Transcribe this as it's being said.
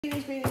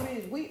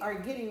We are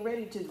getting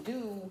ready to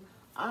do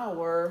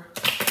our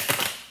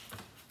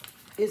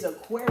is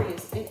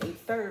Aquarius in a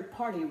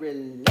third-party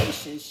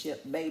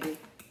relationship, baby.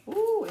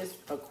 Ooh, it's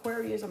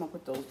Aquarius. I'm going to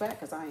put those back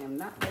because I am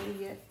not ready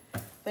yet.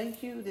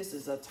 Thank you. This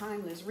is a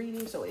timeless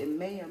reading, so it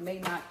may or may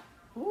not,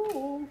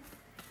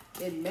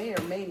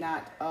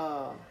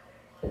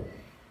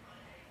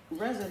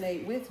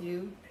 resonate with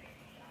you.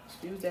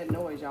 Excuse that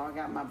noise, y'all. I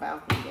got my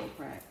balcony go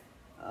crack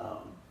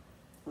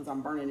because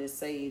I'm burning this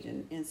sage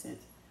and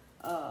incense.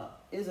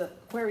 Is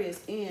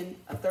Aquarius in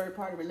a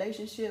third-party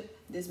relationship?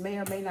 This may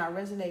or may not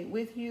resonate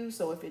with you.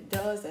 So if it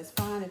does, that's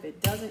fine. If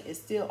it doesn't, it's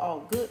still all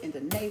good in the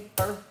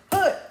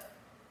neighborhood.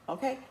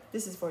 Okay?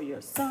 This is for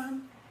your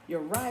sun, your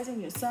rising,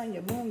 your sun,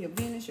 your moon, your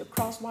Venus, your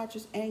cross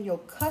watchers, and your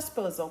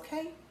cuspers,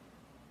 okay?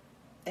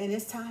 And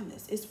it's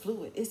timeless. It's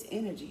fluid. It's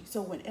energy.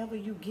 So whenever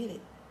you get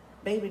it,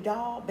 baby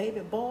doll, baby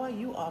boy,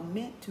 you are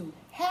meant to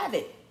have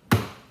it.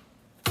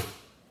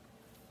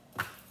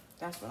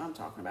 That's what I'm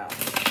talking about.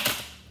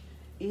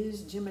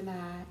 Is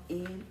Gemini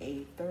in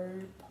a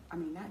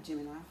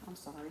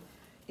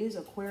is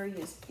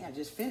Aquarius, I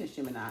just finished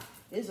Gemini.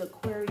 Is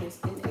Aquarius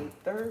in a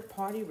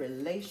third-party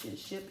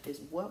relationship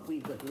is what we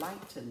would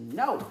like to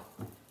know.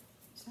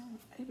 So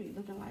it be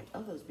looking like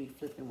others be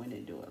flipping when they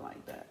do it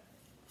like that.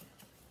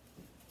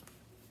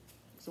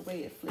 It's the way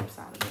it flips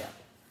out of there.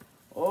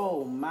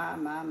 Oh, my.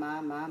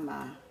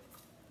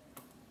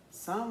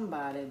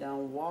 Somebody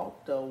done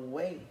walked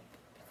away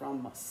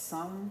from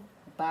somebody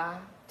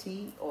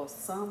or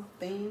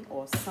something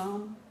or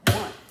someone.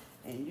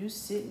 And you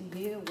sitting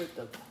here with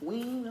the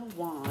Queen of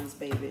Wands,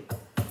 baby.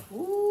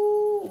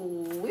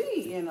 Ooh,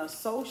 we in a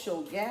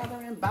social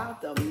gathering,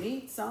 about to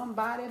meet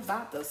somebody,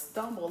 about to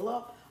stumble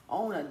up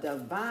on a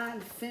divine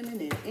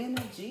feminine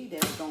energy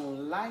that's gonna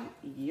light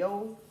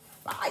your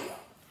fire.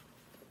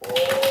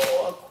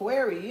 Oh,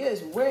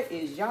 Aquarius, where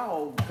is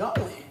y'all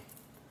going?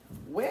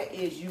 Where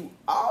is you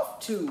off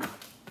to?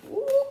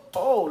 Ooh,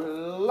 oh,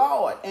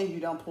 Lord. And you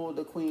done pulled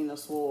the Queen of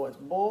Swords.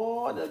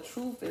 Boy, the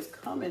truth is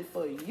coming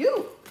for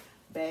you.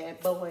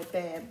 Bad boy,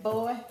 bad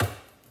boy.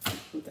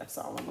 That's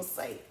all I'm going to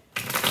say.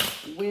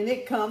 When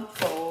it comes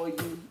for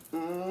you.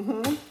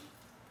 Ooh,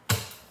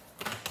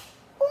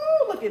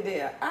 look at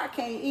there. I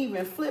can't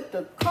even flip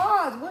the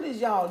cards. What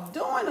is y'all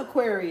doing,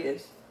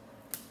 Aquarius?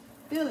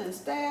 Feeling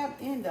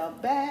stabbed in the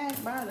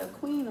back by the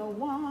Queen of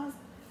Wands.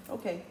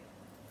 Okay.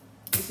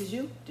 This is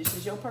you. This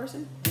is your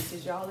person. This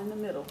is y'all in the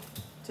middle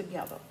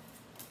together.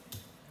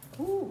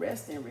 Ooh,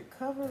 rest and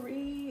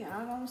recovery.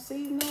 I don't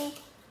see no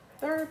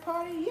third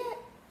party yet.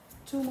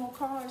 2 more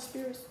cards,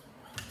 spirits.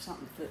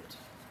 Something flipped.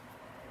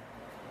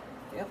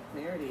 Yep,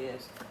 there it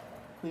is.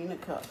 Queen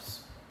of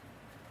Cups.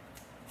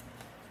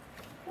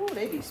 Ooh,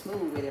 they be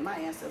smooth with it. My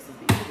ancestors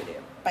be, look at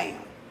there.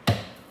 Bam.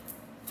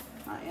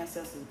 My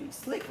ancestors be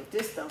slick with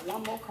this stuff.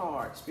 1 more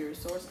card. Spirit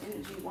source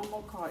energy. 1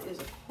 more card. Is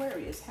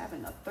Aquarius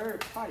having a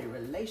third-party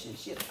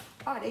relationship?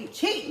 Are they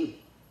cheating?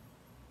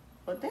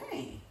 But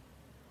dang.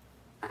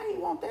 I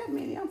ain't want that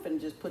many. I'm finna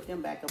just put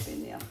them back up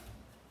in there.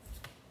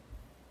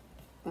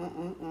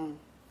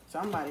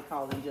 Somebody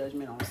calling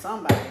judgment on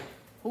somebody.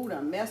 Who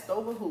done messed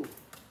over who?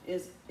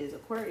 Is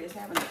Aquarius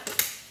having a...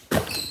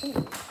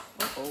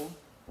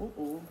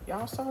 Uh-oh.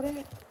 Y'all saw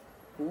that?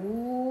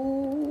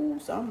 Ooh,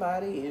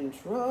 somebody in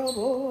trouble.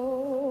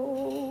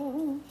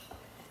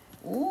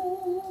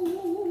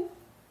 Ooh.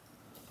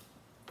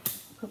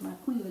 Put my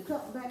Queen of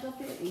Cups back up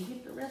there and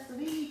get the rest of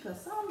these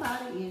because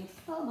somebody in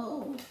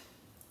trouble.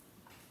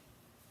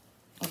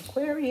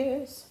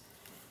 Aquarius.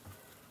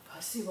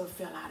 Let's see what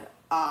fell out of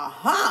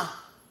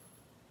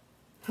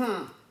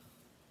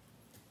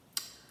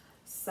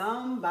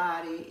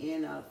somebody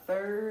in a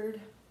third-party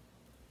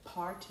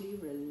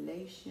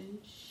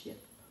relationship.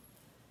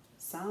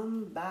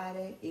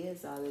 Somebody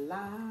is a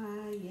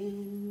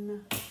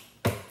lying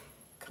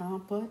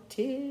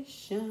competition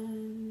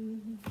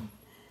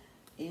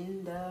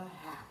in the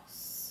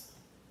house.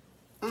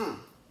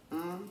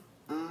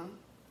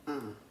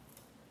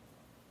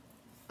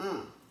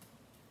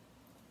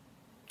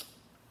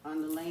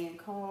 Underland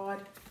card.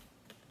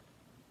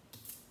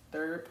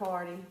 Third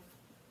party.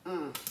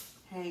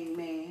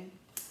 Hangman.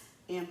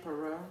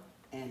 Emperor.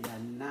 And the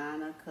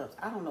 9 of Cups.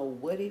 I don't know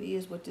what it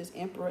is with this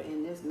Emperor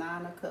and this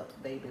 9 of Cups,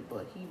 baby,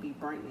 but he be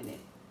bringing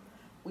it.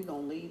 We're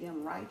going to leave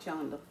him right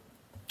yonder.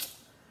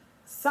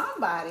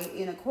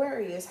 Somebody in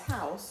Aquarius'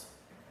 house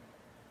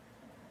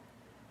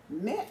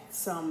met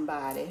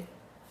somebody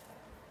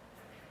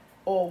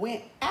or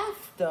went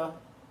after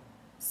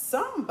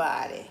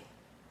somebody,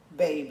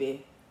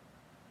 baby.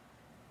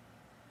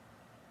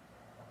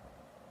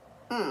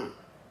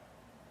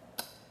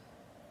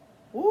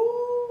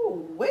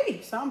 Ooh,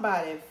 wait,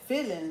 somebody's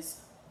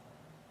feelings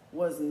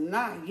was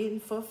not getting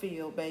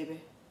fulfilled,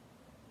 baby.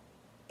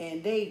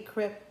 And they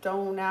crept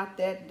on out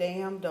that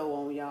damn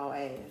door on y'all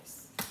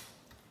ass.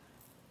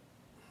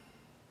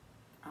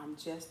 I'm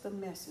just a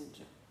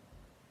messenger.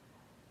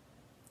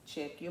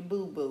 Check your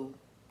boo-boo.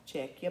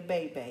 Check your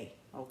baby.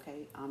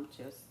 Okay, I'm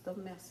just a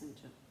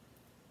messenger.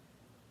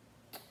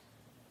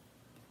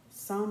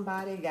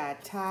 Somebody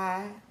got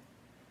tired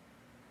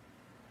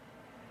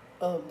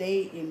of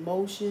their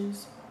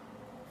emotions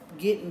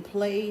getting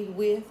played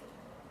with,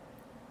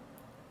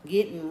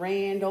 getting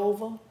ran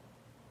over,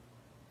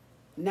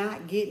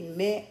 not getting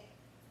met,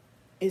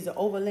 is the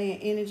overlaying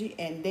energy,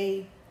 and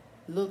they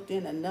looked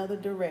in another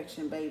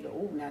direction, baby.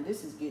 Oh, now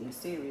this is getting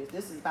serious.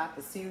 This is about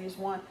the serious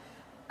one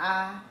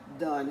I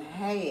done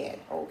had,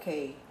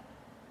 okay,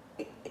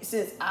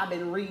 since I've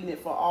been reading it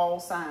for all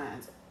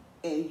signs.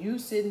 And you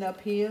sitting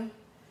up here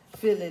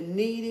feeling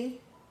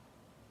needy,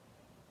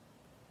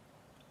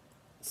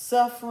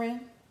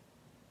 suffering,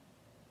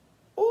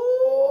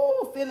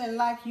 ooh, feeling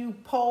like you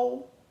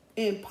poor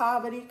in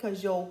poverty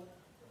because your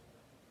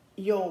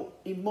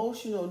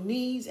emotional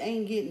needs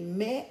ain't getting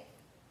met,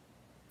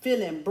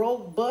 feeling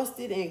broke,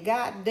 busted, and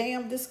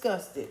goddamn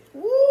disgusted.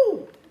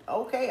 Woo!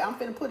 Okay, I'm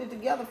finna put it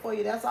together for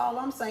you. That's all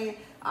I'm saying.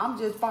 I'm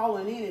just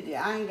following in it.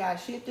 I ain't got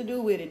shit to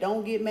do with it.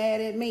 Don't get mad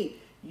at me.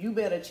 You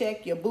better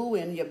check your boo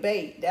and your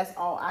babe. That's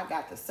all I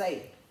got to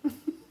say.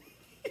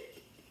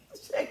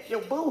 Check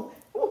your boo.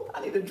 Ooh,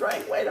 I need a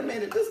drink. Wait a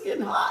minute. This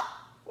getting hot.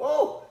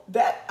 Whoa,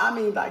 I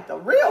mean like the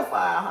real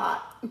fire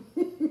hot.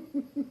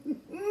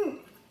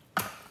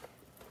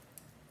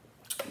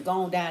 Go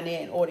on down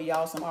there and order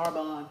y'all some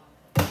Arbonne.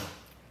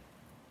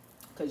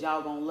 Because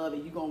y'all gonna love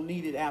it. You gonna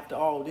need it after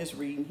all this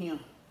reading here.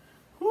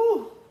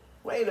 Whew,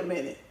 wait a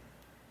minute.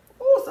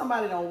 Ooh,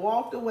 somebody done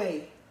walked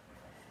away.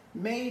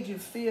 Made you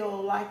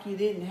feel like you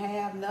didn't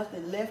have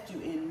nothing, left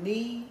you in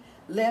need,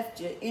 left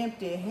you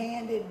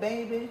empty-handed,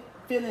 baby.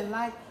 Feeling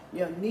like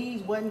your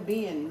needs wasn't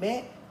being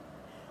met.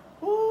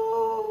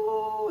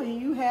 Ooh,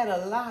 and you had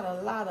a lot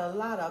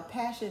of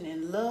passion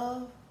and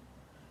love.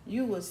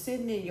 You was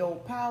sitting in your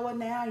power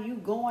now. You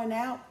going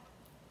out.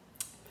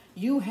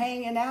 You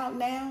hanging out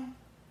now.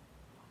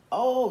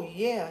 Oh,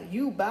 yeah,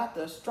 you about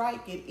to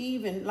strike it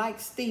even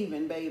like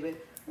Steven, baby.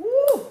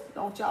 Woo!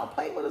 Don't y'all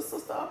play with a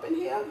sister up in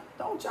here.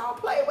 Don't y'all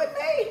play with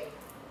me.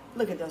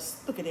 Look at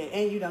this. Look at that.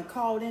 And you done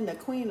called in the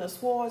Queen of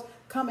Swords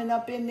coming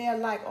up in there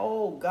like,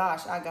 oh,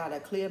 gosh, I got to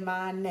clear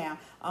mine now.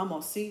 I'm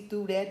going to see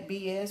through that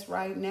BS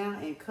right now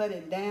and cut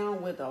it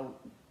down with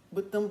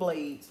them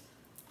blades.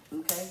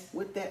 Okay?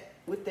 With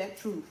that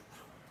truth.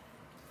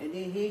 And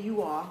then here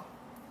you are.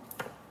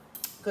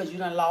 Because you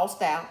done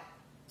lost out.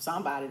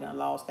 Somebody done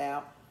lost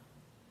out.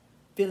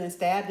 Feeling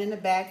stabbed in the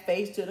back,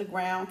 face to the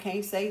ground,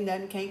 can't say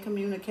nothing, can't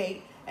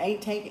communicate,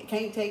 can't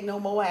take no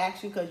more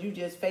action because you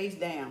just face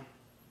down.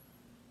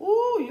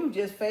 Ooh, you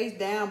just face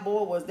down,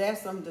 boy. Was that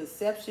some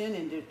deception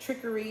and the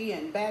trickery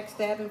and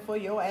backstabbing for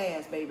your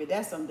ass, baby?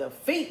 That's some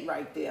defeat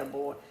right there,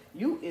 boy.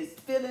 You is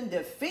feeling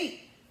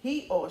defeat.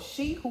 He or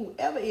she,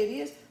 whoever it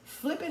is,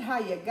 flip it how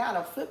you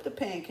gotta flip the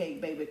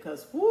pancake, baby,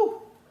 because whoo.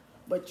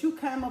 But you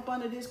came up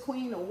under this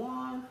Queen of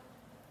Wands,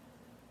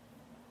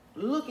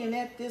 looking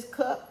at this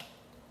cup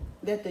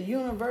that the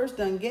universe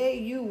done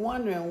gave you,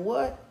 wondering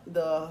what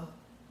the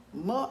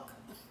muck,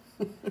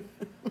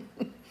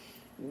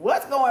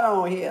 what's going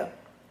on here?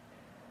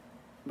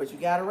 But you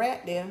got a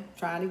rat there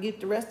trying to get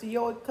the rest of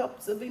your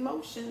cups of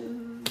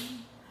emotion,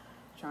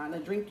 trying to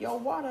drink your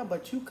water,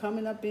 but you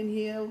coming up in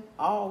here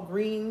all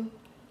green,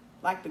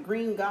 like the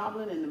Green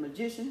Goblin and the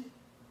Magician,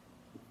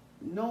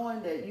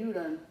 knowing that you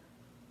done,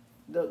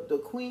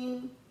 the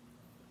Queen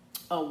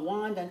of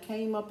Wands done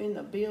came up in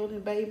the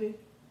building, baby,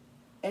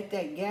 at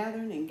that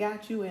gathering and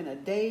got you in a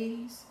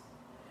daze,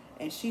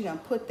 and she done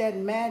put that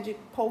magic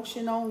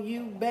potion on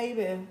you,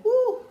 baby.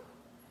 Woo!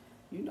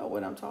 You know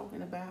what I'm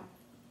talking about.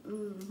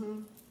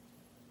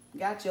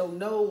 Got your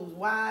nose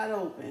wide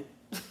open.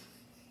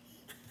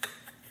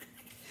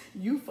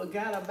 You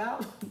forgot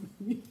about,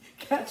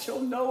 got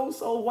your nose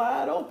so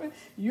wide open,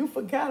 you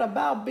forgot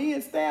about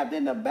being stabbed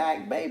in the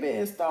back, baby,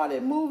 and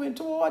started moving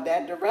toward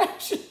that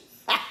direction.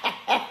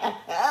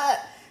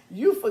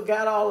 You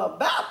forgot all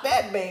about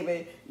that,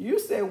 baby. You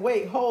said,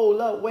 wait,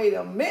 hold up, wait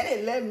a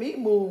minute. Let me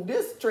move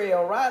this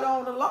trail right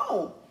on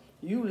along.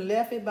 You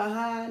left it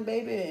behind,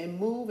 baby, and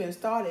moved and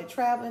started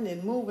traveling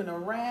and moving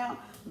around,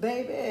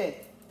 baby.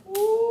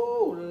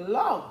 Ooh,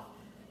 Lord.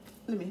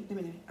 Let me.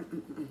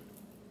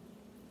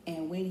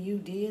 And when you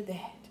did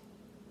that,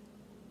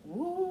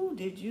 woo,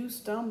 did you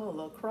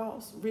stumble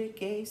across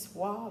Ricky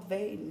Suave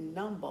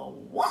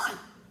 #1?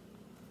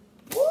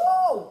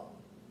 Woo!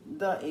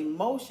 The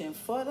emotion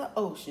for the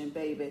ocean,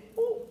 baby.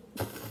 Ooh.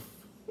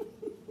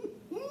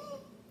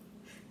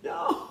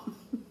 Y'all.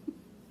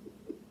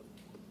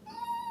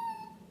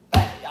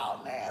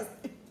 Y'all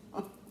nasty.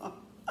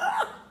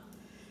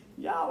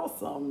 Y'all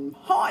some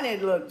horny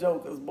little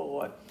jokers,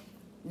 boy.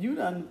 You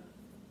done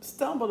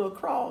stumbled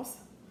across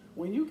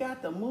when you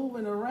got the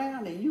moving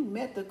around and you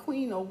met the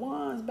Queen of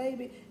Wands,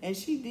 baby, and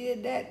she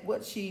did that,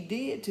 what she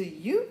did to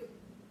you.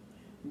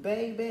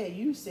 Baby,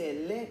 you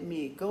said, let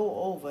me go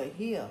over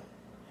here,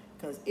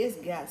 because it's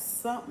got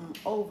something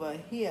over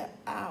here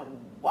I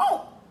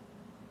want.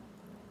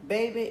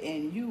 Baby,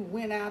 and you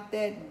went out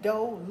that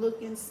door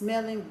looking,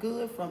 smelling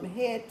good from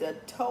head to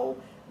toe,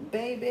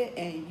 baby,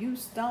 and you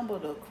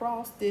stumbled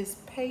across this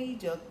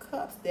page of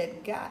cups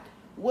that got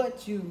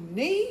what you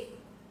need.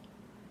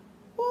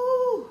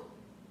 Woo!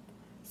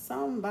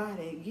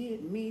 Somebody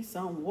get me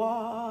some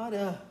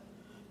water,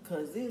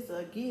 Because it's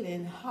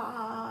getting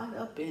hot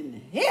up in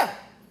here.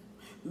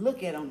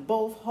 Look at them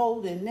both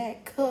holding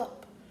that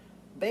cup.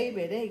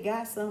 Baby, they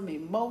got some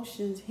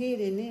emotions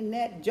hidden in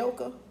that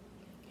joker.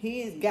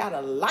 He's got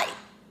a light.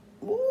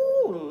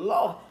 Ooh,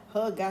 Lord.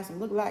 Her got some,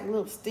 look like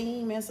little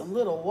steam and some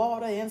little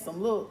water and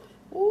some little,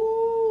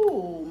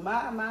 ooh,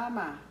 my.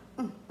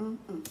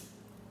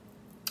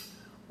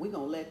 We're going to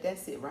let that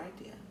sit right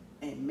there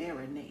and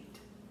marinate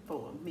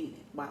for a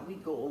minute while we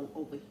go on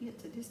over here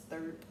to this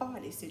third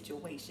party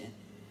situation.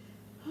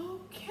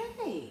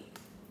 Okay.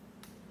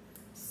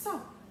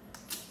 So,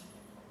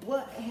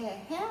 what had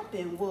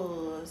happened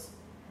was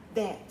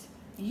that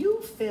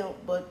you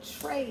felt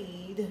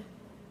betrayed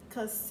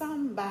because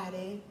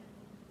somebody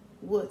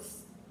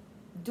was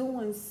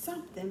doing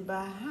something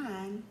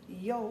behind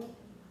your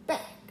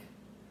back.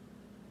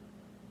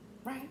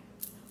 Right?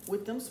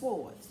 With them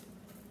swords.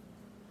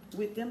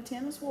 With them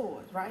 10 of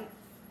swords, right?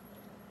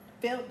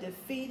 Felt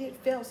defeated,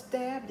 felt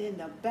stabbed in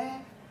the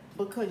back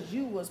because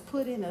you was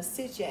put in a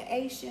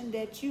situation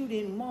that you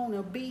didn't want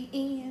to be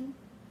in.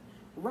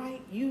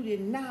 Right? You did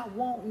not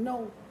want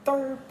no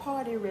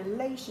third-party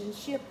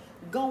relationship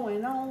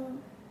going on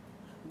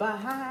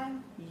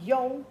behind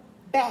your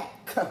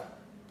back.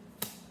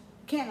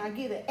 Can I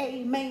get an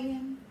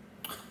amen?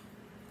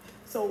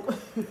 So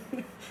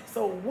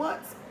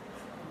once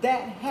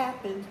that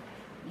happened,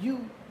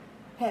 you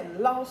had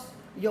lost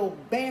your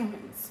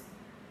bearings.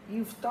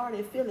 You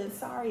started feeling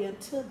sorry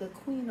until the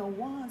Queen of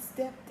Wands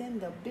stepped in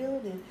the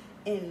building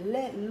and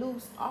let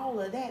loose all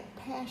of that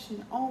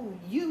passion on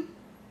you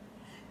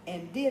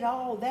and did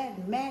all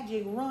that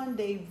magic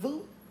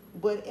rendezvous,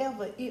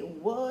 whatever it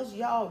was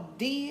y'all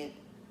did,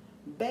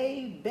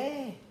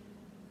 baby,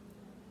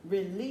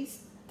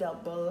 released the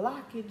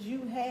blockage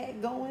you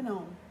had going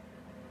on.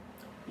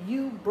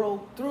 You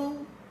broke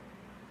through,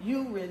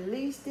 you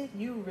released it,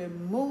 you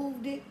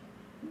removed it.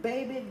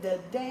 Baby, the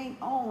dang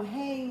on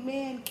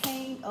hangman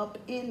came up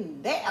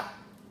in there.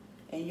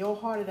 And your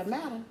heart of the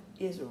matter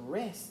is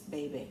rest,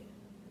 baby.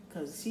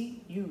 Because,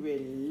 see, you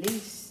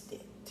released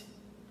it.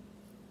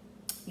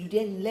 You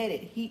didn't let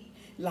it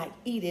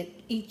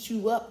eat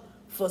you up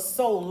for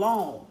so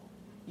long.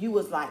 You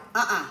was like,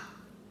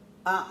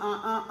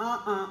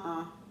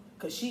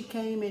 Because she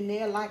came in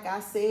there, like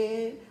I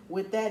said,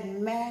 with that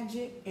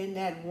magic and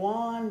that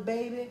wand,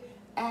 baby,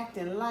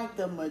 acting like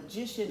the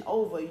magician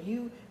over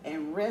you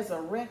and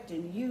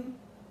resurrecting you.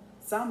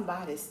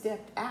 Somebody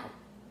stepped out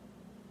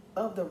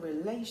of the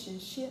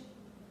relationship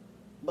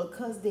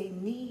because their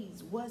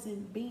needs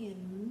wasn't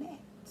being met.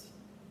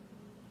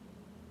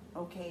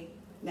 Okay,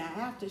 now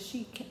after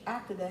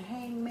the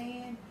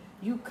hangman,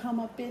 you come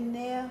up in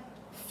there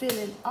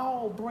feeling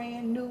all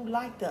brand new,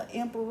 like the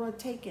emperor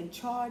taking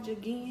charge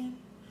again,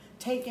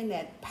 taking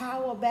that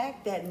power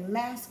back, that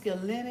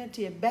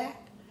masculinity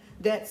back,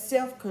 that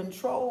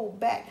self-control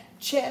back,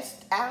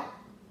 chest out,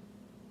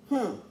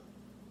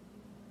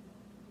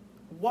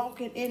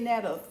 walking in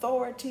that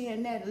authority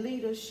and that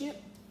leadership.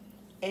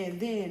 And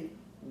then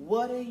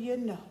what do you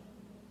know?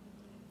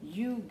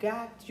 You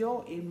got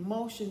your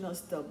emotional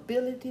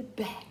stability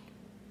back.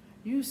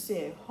 You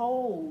said,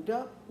 hold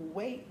up,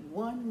 wait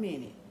 1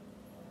 minute.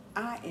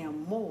 I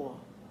am more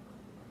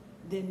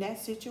than that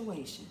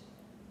situation.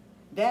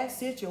 That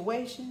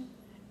situation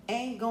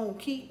ain't gonna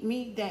keep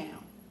me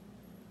down.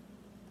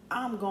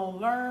 I'm gonna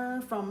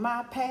learn from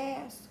my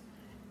past,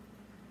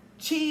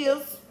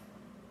 cheers,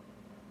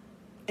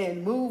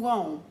 and move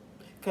on.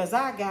 Because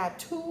I got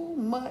too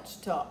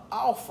much to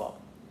offer,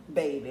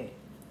 baby.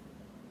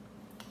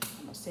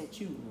 I'm gonna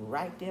set you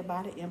right there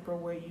by the emperor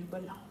where you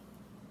belong.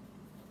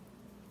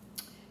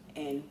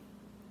 And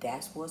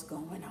that's what's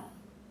going on.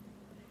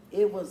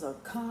 It was a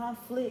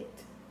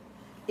conflict.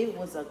 It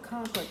was a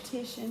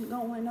competition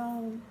going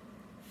on.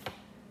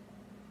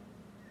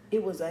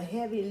 It was a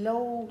heavy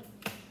load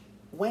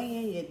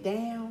weighing you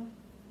down.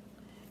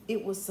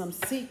 It was some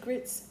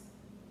secrets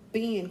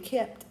being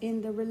kept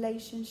in the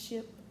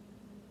relationship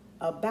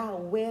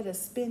about where the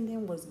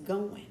spending was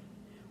going,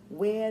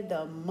 where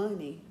the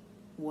money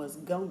was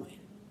going.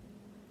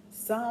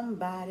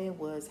 Somebody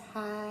was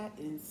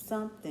hiding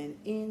something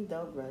in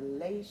the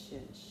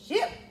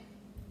relationship,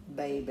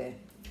 baby.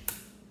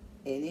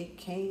 And it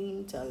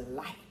came to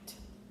light.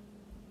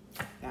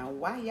 Now,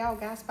 why y'all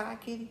got Spy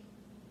Kitty?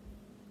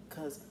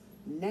 Because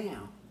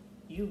now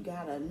you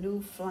got a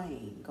new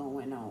flame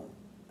going on.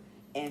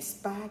 And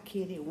Spy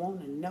Kitty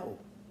want to know,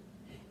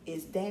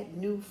 is that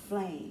new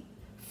flame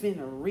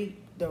finna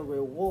reap the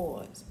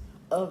rewards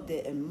of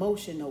the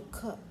emotional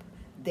cup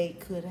they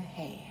could have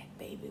had,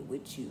 baby,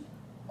 with you?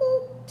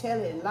 Ooh, tell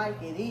it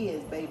like it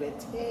is, baby.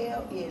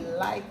 Tell it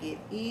like it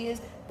is,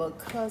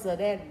 because of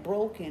that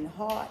broken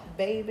heart,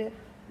 baby.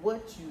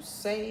 What you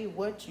say,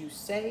 what you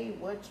say,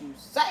 what you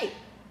say.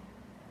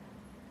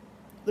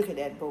 Look at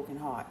that broken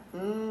heart.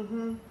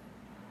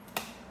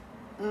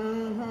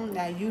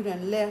 Now you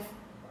done left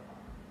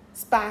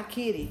Spy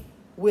Kitty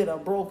with a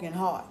broken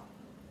heart.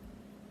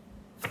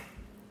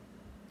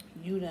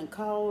 You done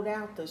called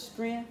out the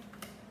strength.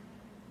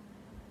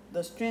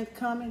 The strength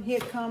coming.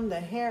 Here come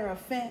the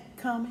Hierophant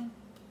coming.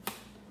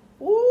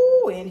 Woo!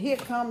 and here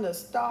come the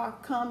star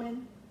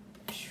coming.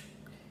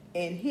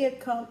 And here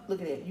come,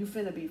 look at that, you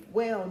finna be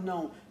well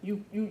known.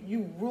 You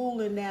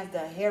ruling as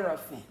the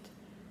Hierophant.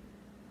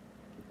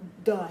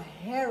 The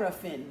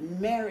Hierophant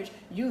marriage.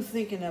 You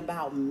thinking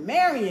about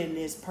marrying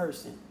this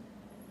person.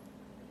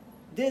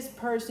 This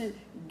person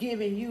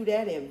giving you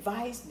that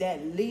advice,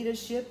 that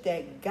leadership,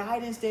 that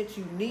guidance that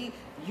you need.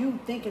 You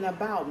thinking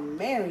about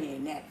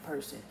marrying that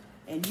person.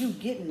 And you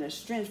getting the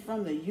strength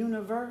from the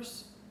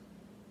universe.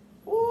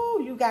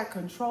 Ooh, you got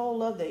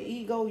control of the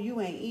ego.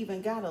 You ain't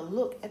even got to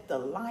look at the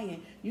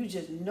lion. You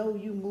just know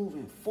you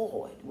moving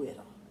forward with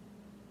her.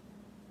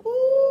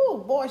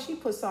 Ooh, boy, she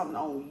put something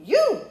on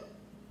you.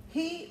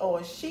 He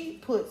or she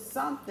put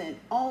something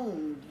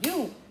on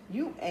you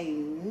you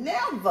ain't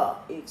never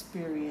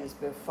experienced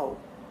before.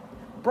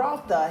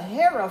 Brought the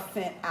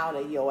Hierophant out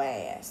of your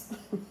ass.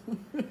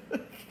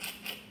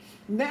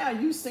 Now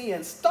you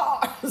seeing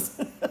stars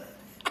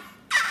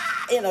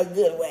in a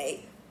good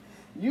way.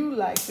 You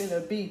like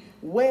finna be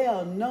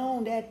well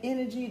known, that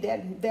energy,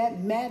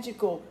 that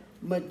magical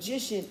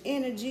magician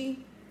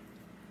energy.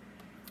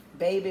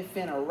 Baby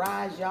finna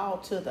rise y'all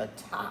to the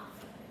top.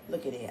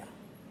 Look at that.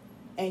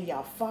 And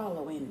y'all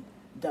following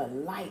the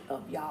light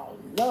of y'all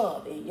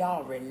love and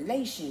y'all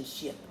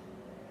relationship.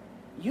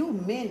 You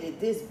mended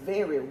this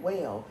very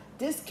well.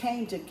 This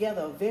came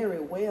together very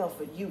well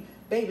for you.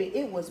 Baby,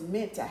 it was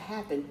meant to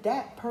happen.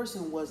 That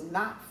person was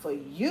not for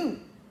you.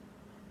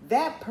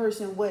 That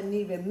person wasn't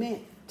even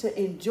meant to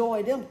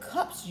enjoy them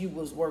cups you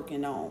was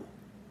working on.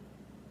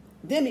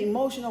 Them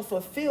emotional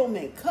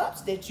fulfillment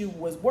cups that you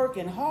was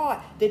working hard,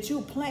 that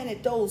you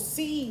planted those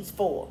seeds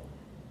for.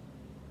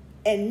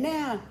 And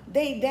now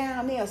they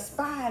down there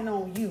spying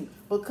on you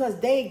because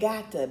they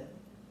got the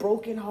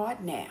broken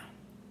heart now.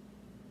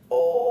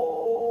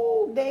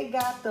 Oh, they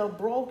got the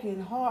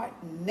broken heart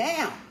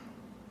now.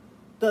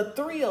 The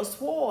Three of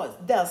Swords,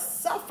 the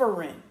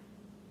suffering.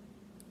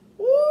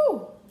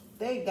 Woo,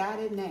 they got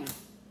it now.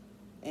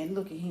 And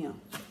look at him.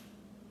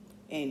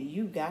 And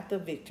you got the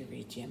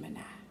victory,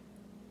 Gemini.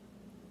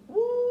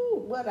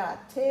 Woo, what I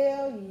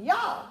tell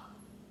y'all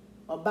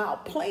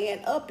about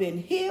playing up in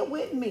here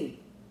with me.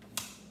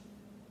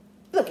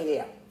 Look at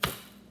that.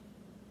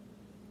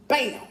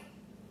 Bam.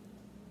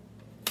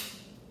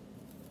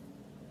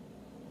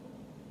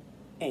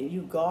 And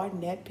you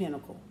guarding that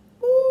pinnacle.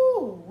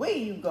 Ooh, where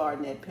you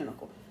guarding that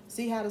pinnacle?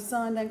 See how the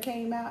sun done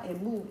came out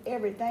and moved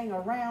everything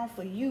around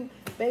for you?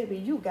 Baby,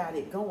 you got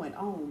it going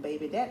on,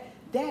 baby.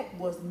 That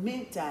was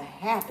meant to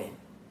happen.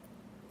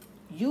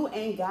 You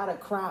ain't got to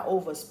cry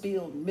over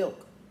spilled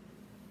milk.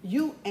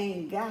 You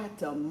ain't got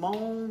to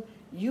moan.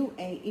 You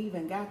ain't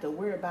even got to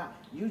worry about,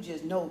 you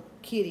just know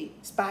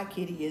Spy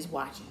Kitty is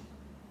watching.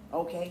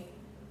 Okay?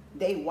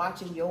 They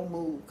watching your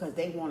move because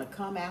they want to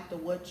come after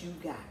what you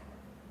got.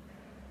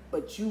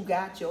 But you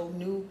got your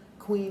new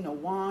Queen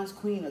of Wands,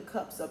 Queen of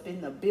Cups up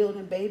in the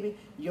building, baby.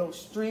 Your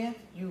strength,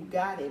 you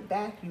got it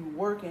back. You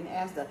working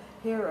as the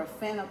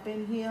Hierophant up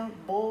in here.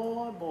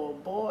 Boy, boy,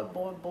 boy,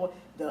 boy, boy.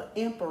 The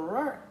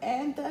Emperor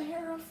and the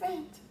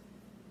Hierophant.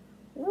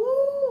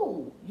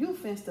 Woo! You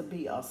finna to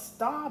be a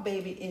star,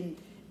 baby,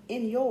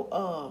 in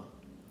your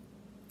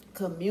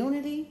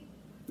community.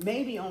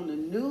 Maybe on the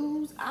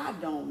news. I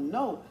don't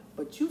know.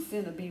 But you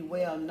finna be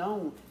well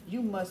known.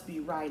 You must be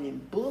writing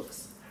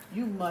books.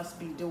 You must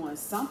be doing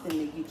something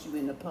to get you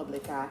in the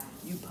public eye.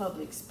 You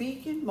public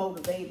speaking,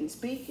 motivating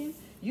speaking.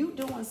 You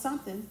doing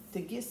something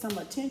to get some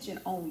attention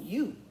on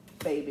you,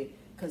 baby.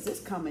 Because it's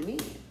coming in.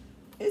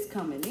 It's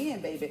coming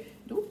in, baby.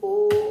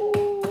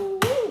 Ooh.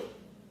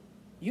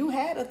 You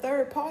had a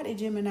third party,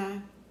 Gemini.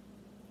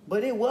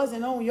 But it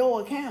wasn't on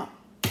your account.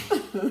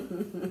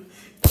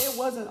 It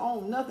wasn't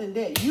on nothing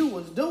that you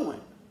was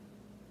doing.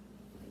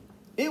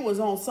 It was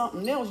on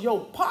something else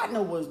your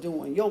partner was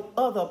doing. Your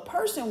other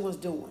person was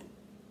doing.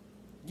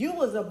 You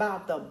was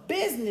about the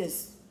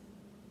business.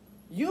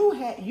 You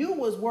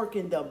was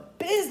working the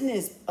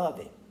business of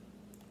it.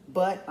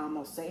 But I'm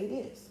going to say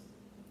this.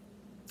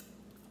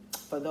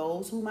 For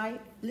those who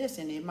might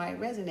listen, it might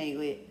resonate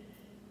with.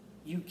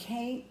 You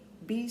can't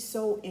be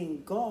so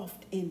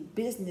engulfed in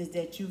business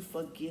that you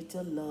forget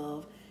to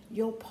love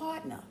your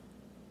partner.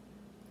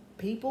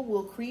 People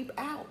will creep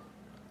out.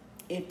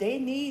 If their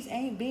needs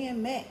ain't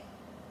being met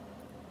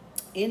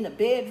in the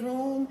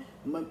bedroom,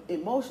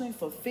 emotionally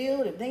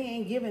fulfilled, if they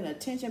ain't giving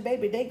attention,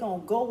 baby, they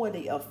gonna go where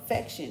the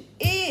affection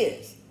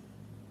is.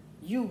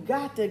 You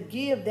got to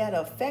give that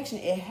affection.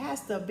 It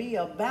has to be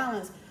a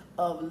balance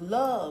of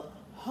love,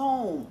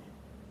 home,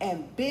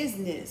 and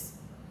business,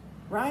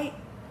 right?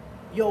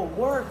 Your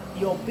work,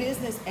 your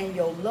business, and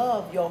your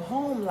love, your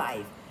home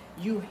life.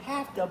 You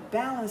have to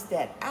balance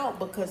that out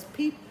because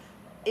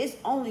it's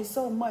only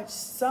so much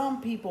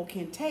some people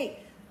can take.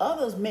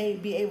 Others may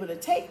be able to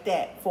take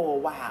that for a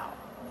while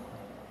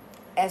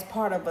as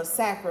part of a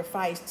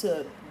sacrifice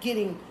to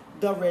getting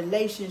the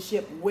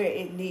relationship where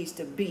it needs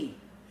to be.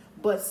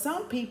 But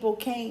some people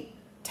can't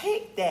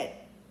take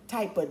that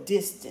type of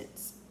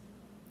distance.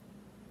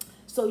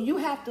 So you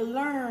have to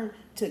learn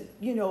to,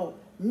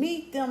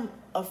 meet them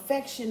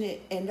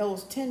affectionate and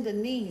those tender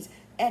needs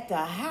at the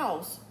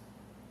house,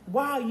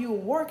 while you're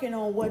working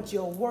on what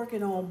you're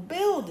working on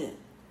building.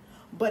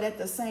 But at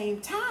the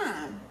same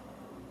time,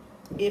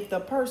 if the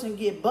person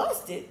get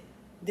busted,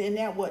 then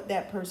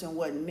that person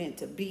wasn't meant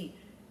to be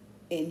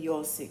in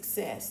your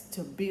success,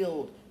 to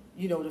build,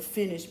 to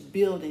finish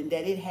building,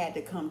 that it had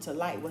to come to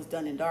light. What's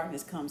done in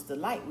darkness comes to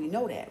light. We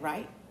know that,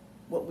 right?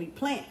 What we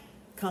plant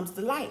comes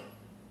to light.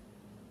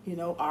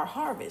 Our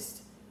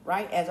harvest,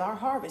 right? As our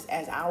harvest,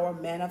 as our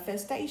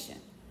manifestation.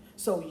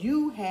 So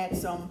you had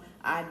some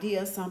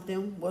idea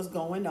something was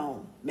going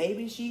on.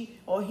 Maybe she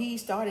or he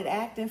started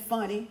acting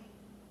funny,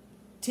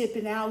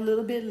 tipping out a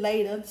little bit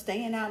later,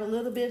 staying out a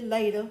little bit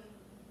later,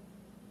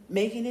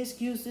 making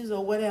excuses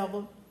or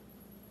whatever,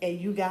 and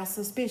you got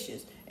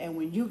suspicious. And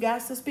when you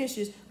got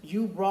suspicious,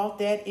 you brought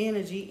that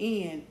energy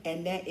in,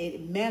 and that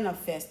it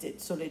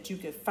manifested so that you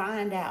could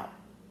find out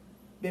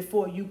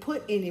before you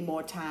put any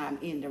more time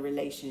in the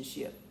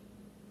relationship.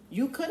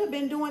 You could have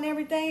been doing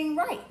everything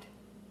right.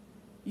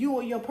 You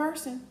or your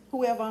person,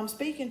 whoever I'm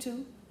speaking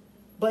to,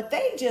 but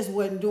they just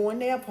wasn't doing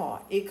their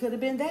part. It could have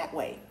been that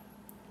way.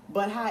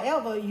 But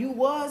however, you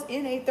was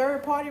in a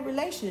third-party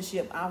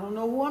relationship. I don't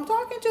know who I'm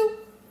talking to.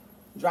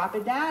 Drop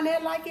it down there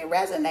like it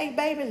resonate,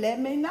 baby. Let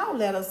me know.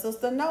 Let a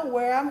sister know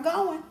where I'm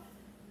going.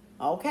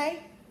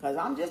 Okay? Because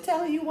I'm just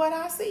telling you what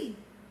I see.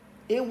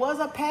 It was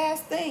a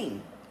past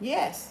thing.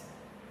 Yes.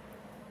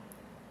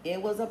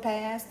 It was a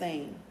past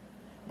thing.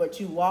 But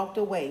you walked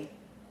away.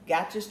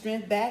 Got your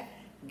strength back.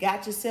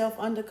 Got yourself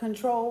under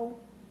control.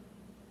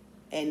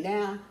 And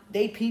now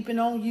they peeping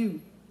on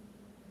you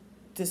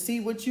to see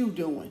what you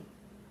doing.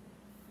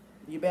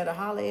 You better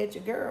holler at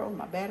your girl.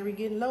 My battery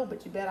getting low,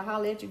 but you better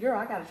holler at your girl.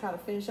 I got to try to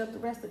finish up the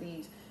rest of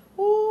these.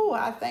 Ooh,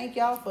 I thank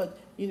y'all for,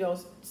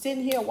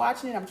 sitting here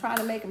watching it. I'm trying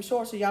to make them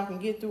short so y'all can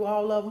get through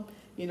all of them.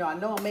 I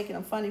know I'm making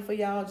them funny for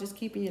y'all, just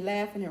keeping you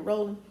laughing and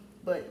rolling.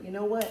 But you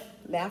know what?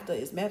 Laughter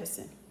is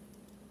medicine,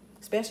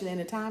 especially in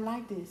a time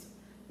like this.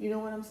 You know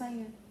what I'm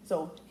saying?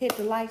 So hit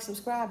the like,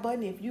 subscribe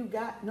button. If you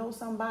know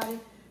somebody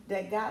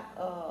that got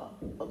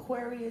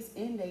Aquarius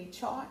in their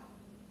chart,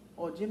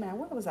 or Gemini,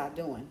 what was I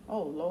doing?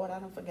 Oh, Lord, I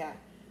don't forgot.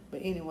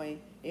 But anyway,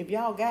 if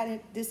y'all got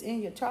this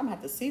in your chart, I'm going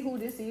to have to see who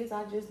this is.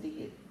 I just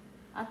did.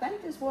 I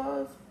think this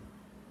was,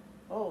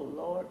 oh,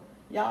 Lord.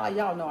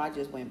 Y'all know I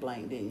just went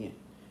blank, didn't you?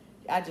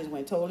 I just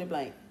went totally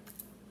blank.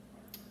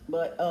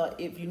 But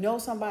if you know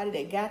somebody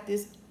that got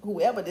this,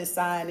 whoever this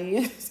sign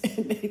is,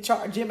 in their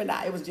chart,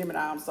 Gemini. It was Gemini.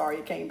 I'm sorry.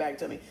 It came back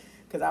to me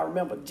because I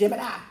remember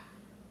Gemini.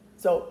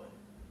 So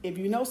if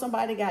you know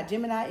somebody got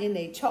Gemini in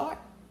their chart,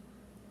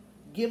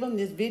 give them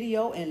this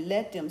video and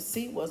let them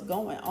see what's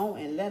going on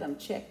and let them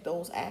check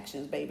those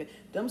actions, baby.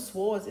 Them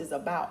swords is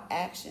about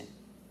action,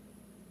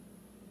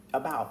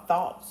 about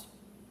thoughts,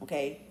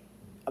 okay?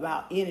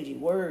 About energy,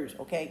 words,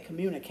 okay?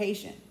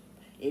 Communication.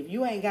 If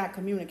you ain't got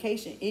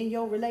communication in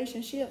your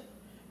relationship,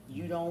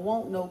 you don't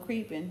want no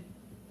creeping.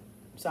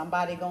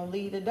 Somebody gonna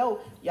leave the door.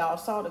 Y'all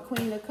saw the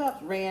Queen of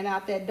Cups ran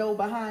out that door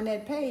behind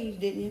that page,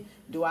 didn't you?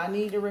 Do I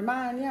need to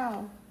remind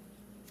y'all?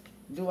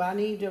 Do I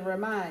need to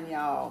remind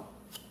y'all?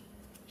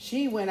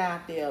 She went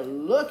out there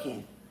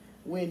looking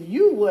when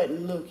you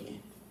wasn't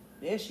looking.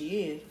 There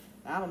she is.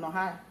 I don't know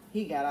how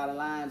he got out of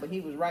line, but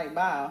he was right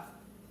by her.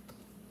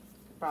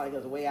 Probably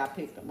because of the way I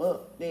picked him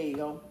up. There you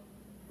go.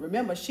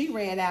 Remember, she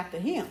ran after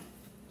him.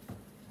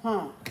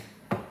 Huh.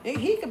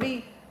 He could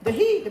be, the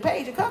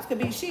Page of Cups could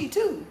be she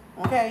too,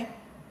 okay?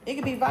 It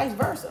could be vice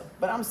versa.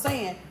 But I'm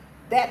saying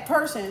that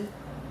person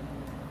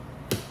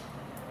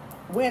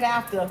went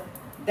after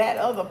that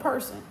other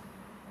person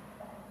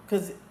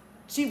because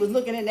she was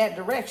looking in that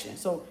direction.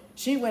 So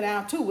she went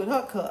out too with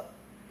her cup.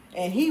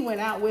 And he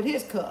went out with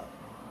his cup.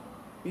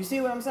 You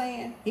see what I'm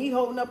saying? He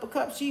holding up a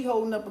cup, she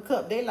holding up a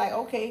cup. They like,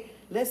 okay,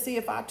 let's see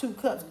if our two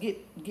cups get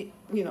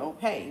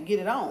hey, get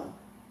it on.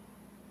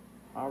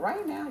 All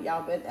right now,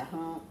 y'all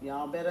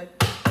better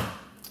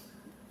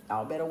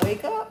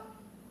wake up.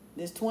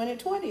 This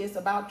 2020, it's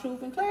about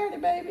truth and clarity,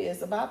 baby.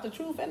 It's about the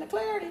truth and the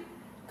clarity.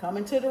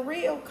 Coming to the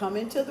real,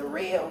 coming to the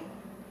real.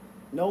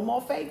 No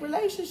more fake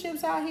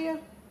relationships out here.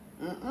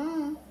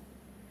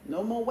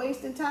 No more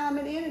wasting time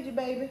and energy,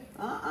 baby.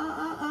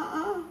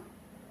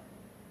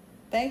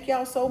 Thank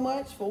y'all so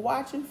much for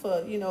watching,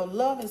 for,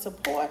 love and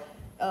support.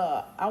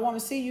 I want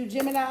to see you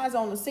Geminis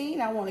on the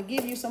scene. I want to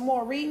give you some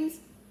more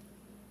readings.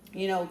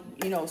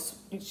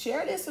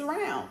 Share this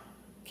around.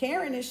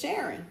 Caring is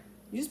sharing.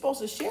 You're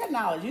supposed to share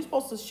knowledge. You're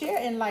supposed to share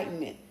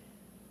enlightenment.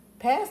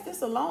 Pass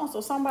this along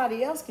so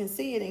somebody else can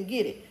see it and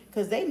get it,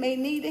 because they may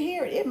need to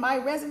hear it. It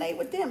might resonate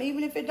with them,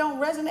 even if it don't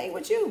resonate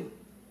with you.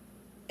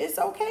 It's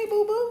okay,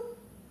 boo-boo.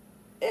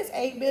 There's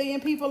 8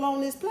 billion people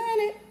on this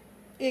planet.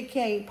 It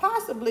can't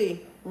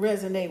possibly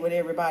resonate with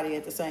everybody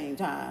at the same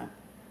time.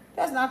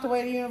 That's not the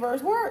way the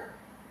universe works.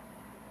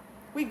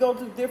 We go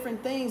through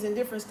different things in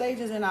different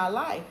stages in our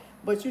life,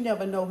 but you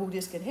never know who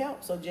this could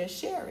help, so just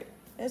share it.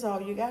 That's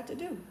all you got to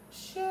do.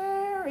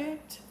 Share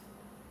it.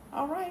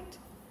 All right.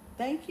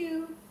 Thank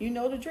you. You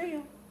know the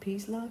drill.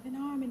 Peace, love, and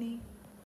harmony.